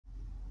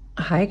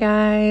Hi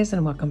guys,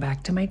 and welcome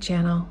back to my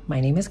channel. My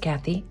name is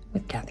Cathy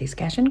with Cathy's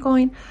Cash and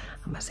Coin.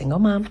 I'm a single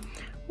mom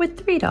with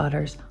 3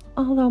 daughters,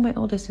 although my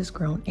oldest is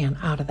grown and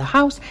out of the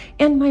house,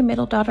 and my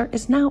middle daughter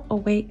is now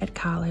away at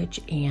college,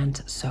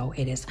 and so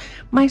it is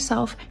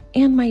myself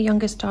and my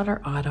youngest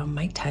daughter, Autumn,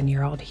 my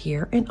 10-year-old,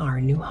 here in our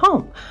new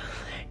home.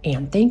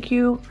 And thank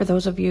you for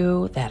those of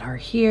you that are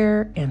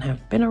here and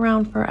have been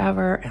around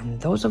forever,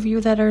 and those of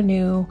you that are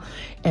new,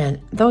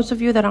 and those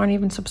of you that aren't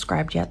even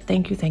subscribed yet.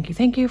 Thank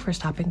you for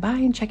stopping by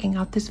and checking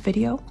out this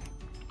video.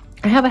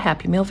 I have a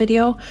Happy Meal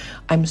video.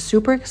 I'm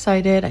super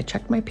excited. I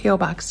checked my P.O.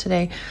 box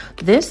today.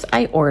 This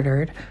I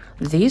ordered.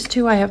 These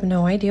two, I have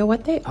no idea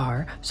what they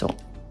are, so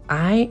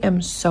I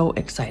am so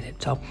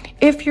excited. So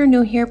if you're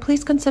new here,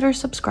 please consider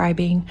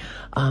subscribing.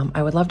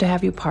 I would love to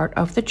have you part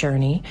of the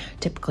journey.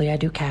 Typically, I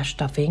do cash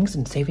stuffings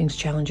and savings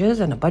challenges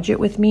and a budget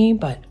with me,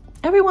 but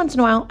every once in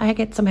a while, I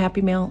get some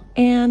Happy Meal,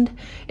 and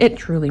it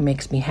truly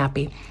makes me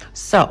happy.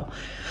 So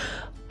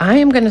I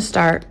am going to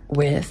start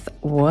with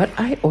what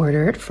I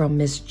ordered from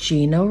Miss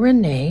Gina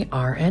Renae,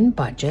 RN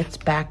Budgets,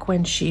 back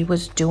when she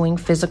was doing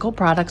physical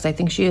products. I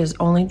think she is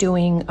only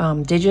doing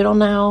digital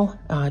now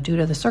due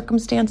to the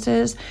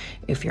circumstances.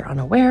 If you're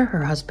unaware,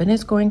 her husband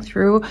is going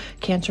through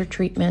cancer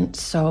treatment.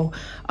 So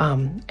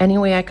any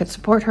way I could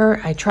support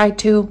her, I tried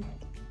to.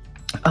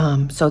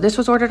 So this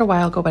was ordered a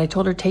while ago, but I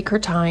told her take her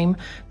time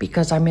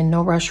because I'm in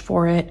no rush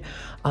for it.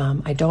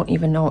 I don't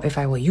even know if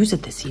I will use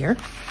it this year.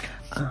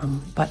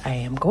 But I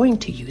am going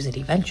to use it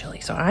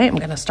eventually. So I am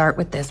going to start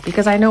with this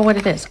because I know what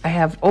it is. I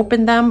have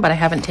opened them, but I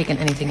haven't taken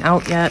anything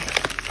out yet.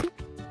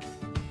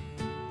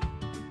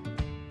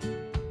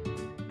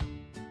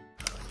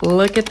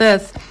 Look at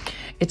this.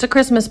 It's a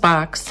Christmas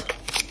box.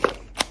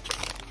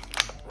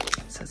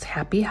 It says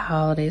Happy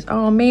Holidays.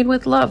 Oh, made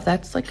with love.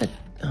 That's like a,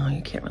 oh,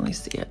 you can't really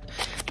see it.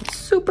 It's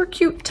super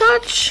cute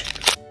touch.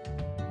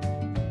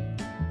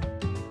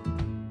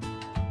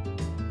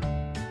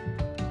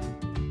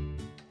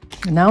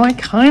 Now I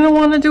kind of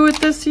want to do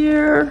it this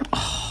year.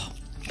 Oh,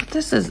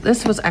 this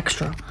was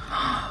extra.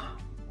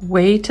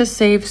 Way to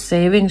save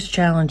savings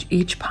challenge.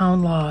 Each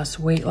pound loss,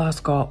 weight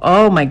loss goal.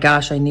 Oh my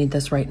gosh, I need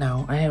this right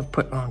now. I have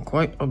put on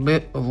quite a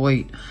bit of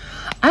weight.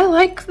 I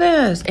like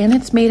this, and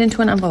it's made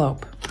into an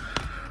envelope.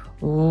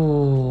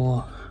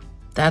 Ooh,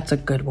 that's a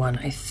good one.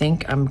 I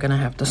think I'm gonna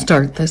have to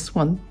start this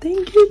one.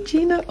 Thank you,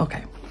 Gina.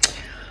 Okay.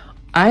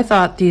 I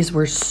thought these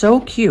were so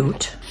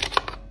cute.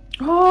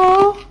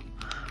 Oh.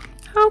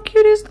 How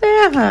cute is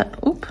that?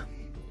 Oop.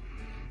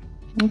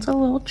 It's a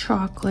little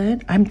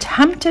chocolate. I'm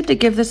tempted to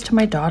give this to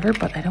my daughter,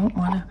 but I don't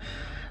want to.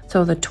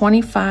 So the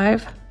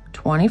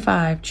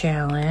 25-25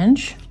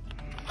 challenge.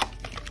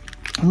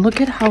 And look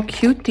at how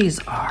cute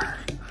these are.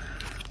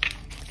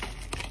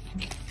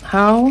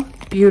 How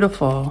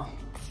beautiful.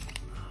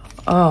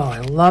 Oh,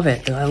 I love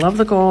it. I love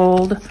the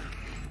gold.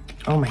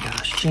 Oh my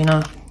gosh,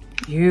 Gina,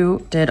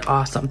 you did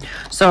awesome.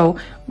 So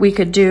we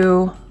could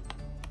do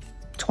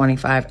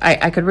 25.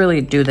 I could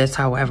really do this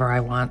however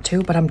I want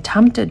to, but I'm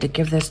tempted to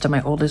give this to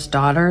my oldest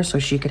daughter so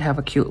she could have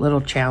a cute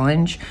little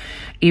challenge.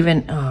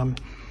 Even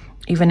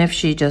if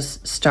she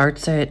just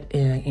starts it,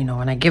 you know,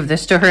 and I give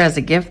this to her as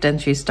a gift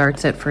and she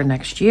starts it for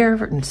next year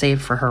and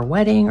save for her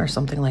wedding or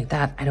something like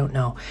that. I don't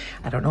know.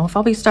 I don't know if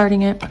I'll be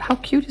starting it, but how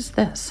cute is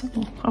this?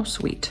 Oh, how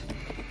sweet.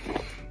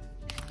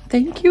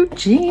 Thank you,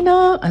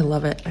 Gina. I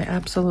love it. I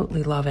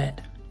absolutely love it.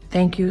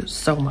 Thank you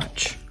so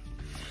much.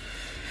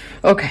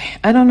 Okay,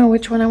 I don't know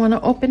which one I want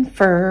to open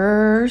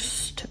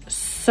first,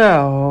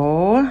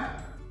 so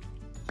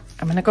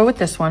I'm going to go with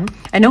this one.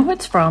 I know who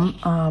it's from.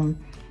 I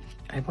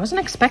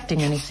wasn't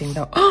expecting anything,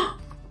 though.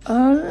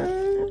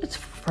 It's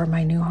for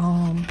my new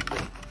home.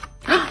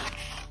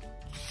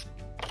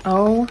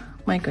 Oh,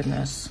 my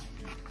goodness.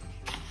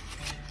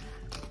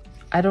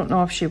 I don't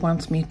know if she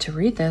wants me to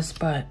read this,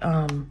 but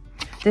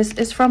this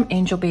is from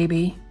Angel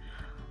Baby.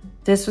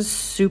 This is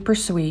super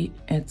sweet.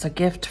 It's a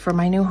gift for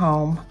my new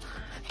home.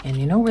 And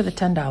you know where the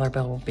 $10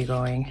 bill will be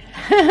going.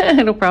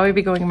 It'll probably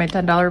be going in my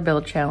 $10 bill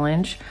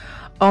challenge.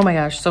 Oh my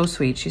gosh, so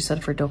sweet. She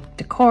said for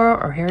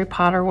decor or Harry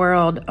Potter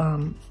world.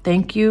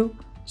 Thank you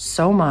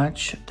so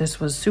much. This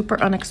was super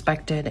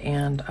unexpected,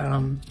 and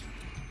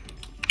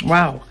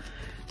wow,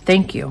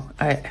 thank you.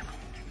 I'm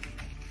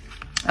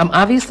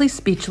obviously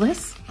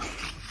speechless.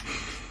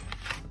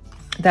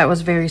 That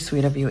was very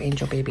sweet of you,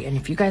 Angel Baby. And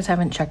if you guys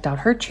haven't checked out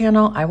her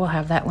channel, I will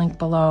have that link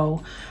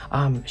below.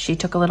 She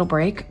took a little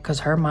break because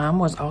her mom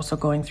was also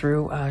going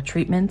through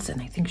treatments,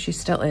 and I think she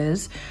still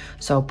is.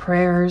 So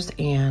prayers,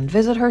 and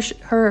visit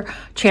her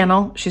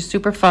channel. She's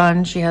super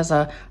fun. She has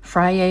a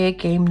Friday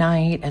game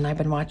night, and I've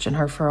been watching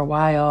her for a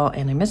while,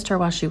 and I missed her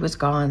while she was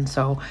gone.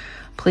 So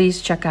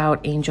please check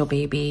out Angel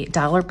Baby.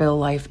 Dollar Bill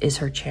Life is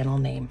her channel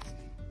name.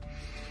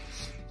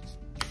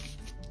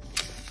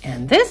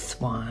 And this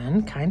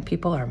one, kind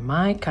people are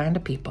my kind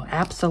of people.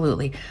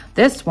 Absolutely.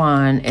 This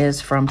one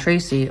is from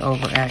Tracy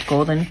over at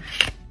Golden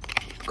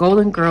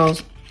Girl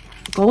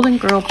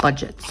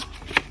Budgets.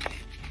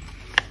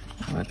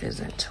 What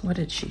is it? What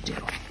did she do?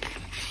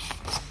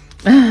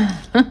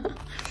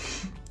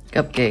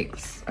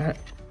 Cupcakes.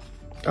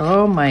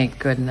 Oh my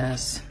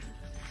goodness.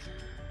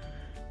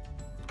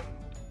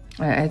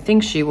 I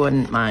think she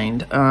wouldn't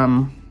mind.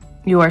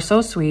 You are so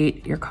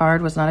sweet. Your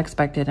card was not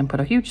expected and put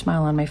a huge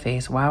smile on my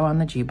face. Wow, on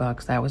the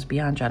G-Bucks. That was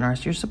beyond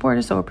generous. Your support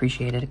is so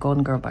appreciated.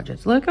 Golden Girl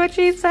Budgets. Look what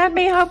she sent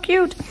me. How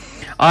cute.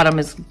 Autumn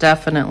is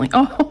definitely...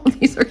 Oh,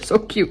 these are so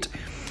cute.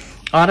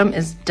 Autumn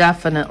is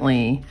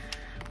definitely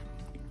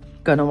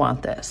gonna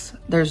want this.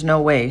 There's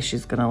no way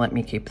she's gonna let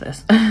me keep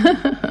this.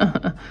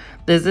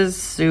 This is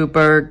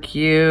super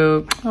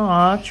cute.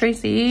 Aw,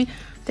 Tracy,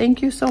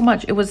 thank you so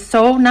much. It was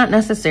so not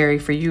necessary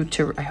for you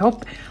to...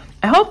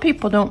 I hope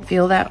people don't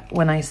feel that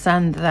when I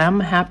send them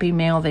happy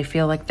mail, they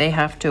feel like they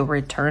have to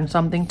return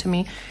something to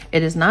me.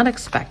 It is not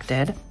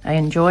expected. I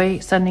enjoy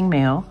sending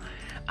mail.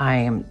 I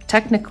am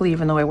technically,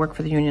 even though I work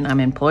for the union,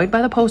 I'm employed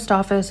by the post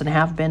office and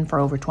have been for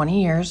over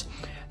 20 years.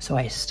 So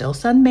I still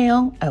send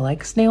mail. I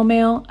like snail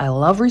mail. I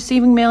love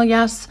receiving mail,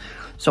 yes.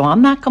 So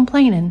I'm not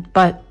complaining,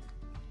 but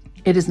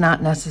it is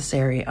not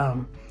necessary.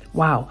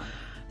 Wow.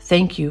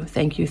 Thank you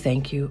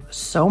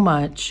so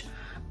much.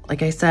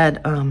 Like I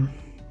said,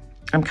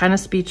 I'm kind of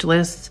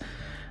speechless.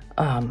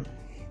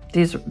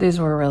 These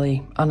were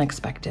really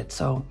unexpected.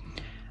 So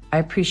I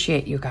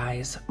appreciate you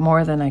guys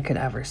more than I could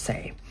ever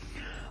say.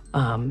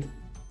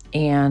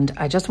 And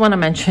I just want to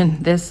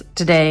mention this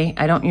today.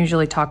 I don't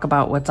usually talk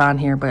about what's on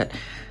here, but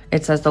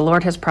it says the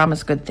Lord has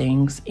promised good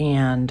things.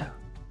 And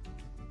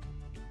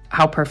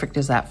how perfect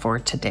is that for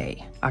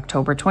today?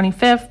 October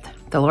 25th,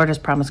 the Lord has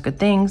promised good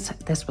things.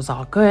 This was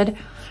all good.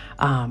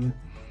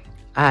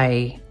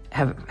 I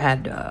have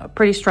had a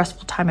pretty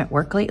stressful time at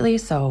work lately,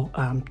 so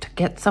to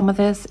get some of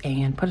this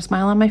and put a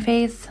smile on my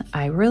face,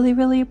 I really,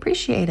 really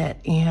appreciate it.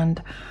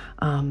 And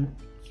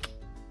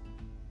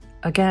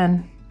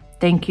again,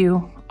 thank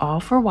you all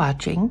for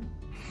watching.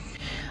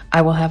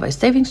 I will have a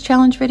savings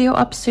challenge video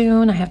up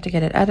soon. I have to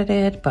get it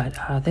edited,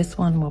 but this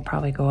one will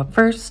probably go up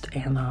first.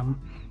 And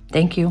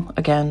thank you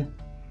again.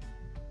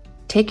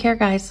 Take care,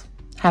 guys.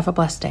 Have a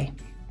blessed day.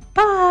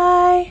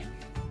 Bye.